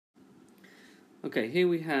Okay, here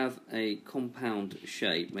we have a compound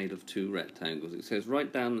shape made of two rectangles. It says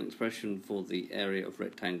write down an expression for the area of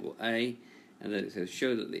rectangle A, and then it says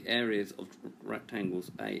show that the areas of rectangles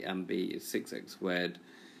A and B is 6x squared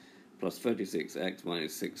plus 36x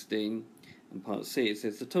minus 16. And part C, it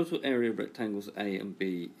says the total area of rectangles A and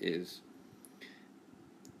B is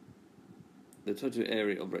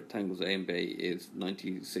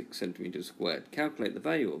 96 centimeters squared. Calculate the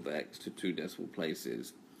value of x to two decimal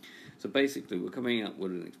places. So basically we're coming up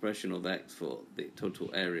with an expression of x for the total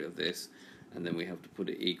area of this, and then we have to put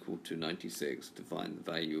it equal to 96 to find the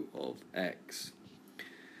value of x.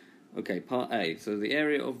 Okay, part A. So the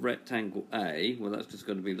area of rectangle A, well, that's just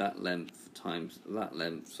going to be that length times that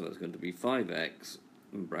length, so that's going to be 5x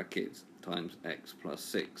in brackets times x plus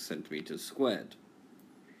 6 centimeters squared.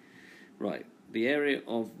 Right, the area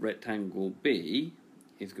of rectangle B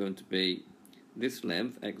is going to be this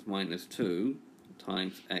length, x minus 2,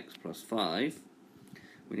 times x plus 5.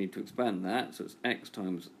 We need to expand that, so it's x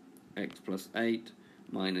times x plus 8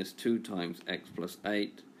 minus 2 times x plus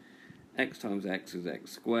 8. X times x is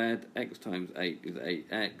x squared, x times 8 is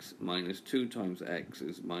 8x, minus 2 times x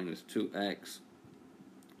is minus 2x,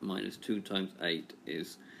 minus 2 times 8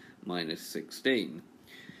 is minus 16.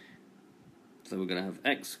 So we're going to have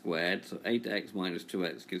x squared, so 8x minus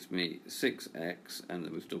 2x gives me 6x, and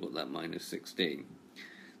then we've still got that minus 16.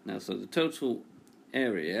 Now, so the total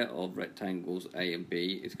area of rectangles A and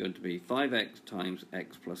B is going to be 5x times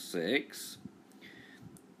x plus 6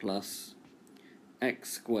 plus x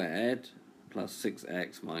squared plus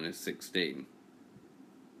 6x minus 16.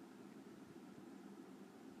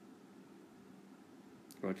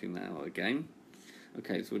 Writing that out again.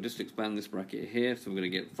 Okay, so we'll just expand this bracket here. So we're going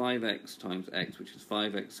to get 5x times x, which is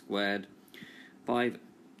 5x squared, 5x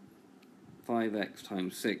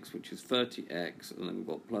times 6, which is 30x, and then we've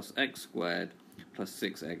got plus x squared plus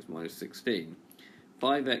 6x minus 16.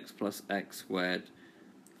 5x plus x squared,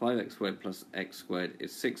 5x squared plus x squared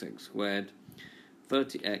is 6x squared.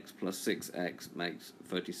 30x plus 6x makes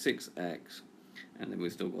 36x, and then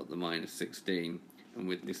we've still got the minus 16, and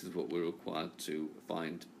this is what we're required to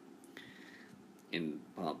find in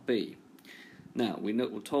part B. Now,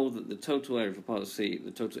 we're told that the total area for part C,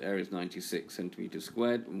 the total area is 96 centimeters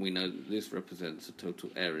squared, and we know that this represents the total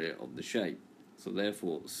area of the shape. So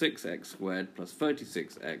therefore, 6x squared plus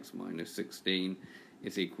 36x minus 16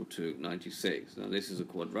 is equal to 96. Now, this is a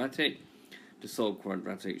quadratic. To solve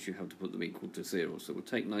quadratics, you have to put them equal to 0. So we'll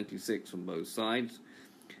take 96 from both sides.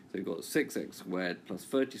 So we've got 6x squared plus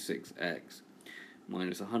 36x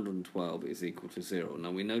minus 112 is equal to 0.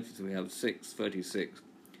 Now we notice we have 6, 36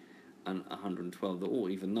 and 112. They're all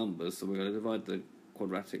even numbers, so we're going to divide the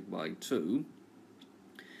quadratic by 2.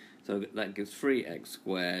 So that gives 3x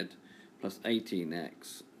squared plus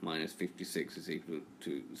 18x minus 56 is equal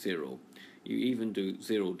to 0. You even do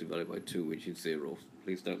 0 divided by 2, which is 0.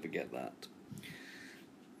 Please don't forget that.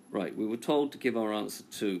 Right, we were told to give our answer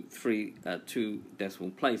to two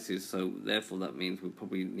decimal places, so therefore that means we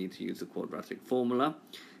probably need to use the quadratic formula.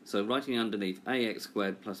 So writing underneath ax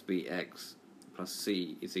squared plus bx plus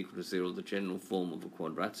c is equal to 0, the general form of a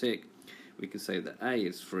quadratic, we can say that a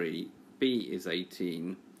is 3, b is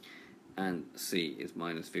 18, and c is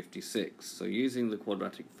minus 56. So using the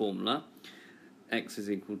quadratic formula, x is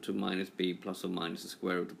equal to minus b plus or minus the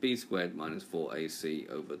square root of b squared minus 4ac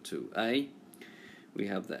over 2a. We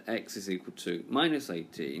have that x is equal to minus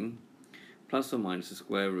 18 plus or minus the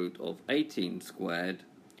square root of 18 squared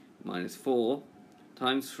minus 4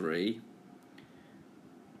 times 3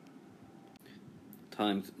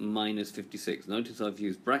 times minus 56. Notice I've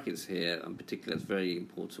used brackets here, and particularly that's very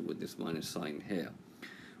important with this minus sign here.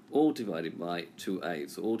 All divided by 2a,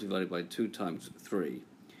 so all divided by 2 times 3.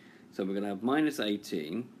 So we're going to have minus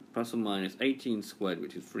 18 plus or minus 18 squared,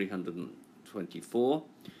 which is 324.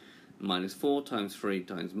 Minus 4 times 3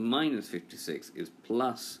 times minus 56 is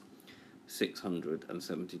plus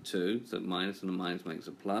 672. So minus and a minus makes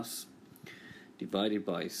a plus. Divided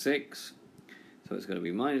by 6. So it's going to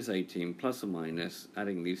be minus 18 plus or minus,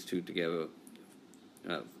 adding these two together,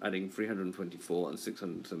 adding 324 and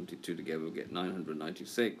 672 together, we'll get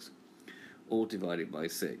 996. All divided by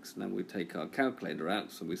 6. Now we take our calculator out,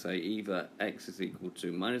 so we say either x is equal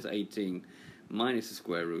to minus 18 minus the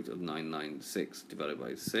square root of 996 divided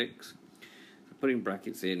by 6. So putting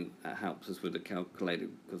brackets in helps us with the calculator,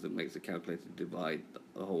 because it makes the calculator divide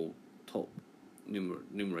the whole top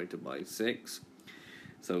numerator by 6.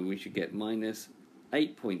 So we should get minus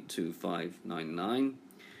 8.2599,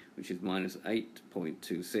 which is minus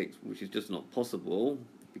 8.26, which is just not possible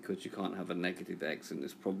because you can't have a negative x in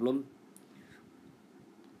this problem.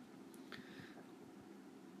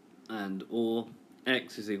 And or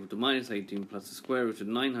x is equal to minus 18 plus the square root of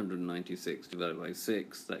 996 divided by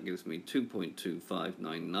 6. That gives me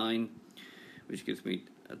 2.2599, which gives me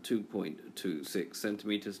 2.26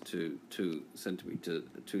 centimetres to 2 centimetre,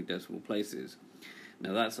 2 decimal places.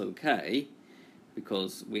 Now that's okay,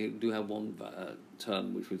 because we do have one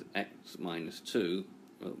term which was x minus 2.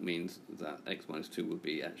 Well, it means that x minus 2 would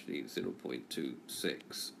be actually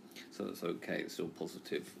 0.26. So that's okay, it's still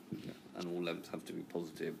positive, and all lengths have to be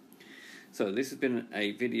positive. So this has been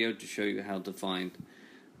a video to show you how to find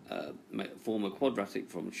form a quadratic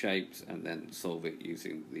from shapes and then solve it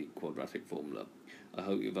using the quadratic formula. I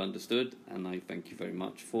hope you've understood, and I thank you very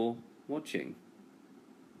much for watching.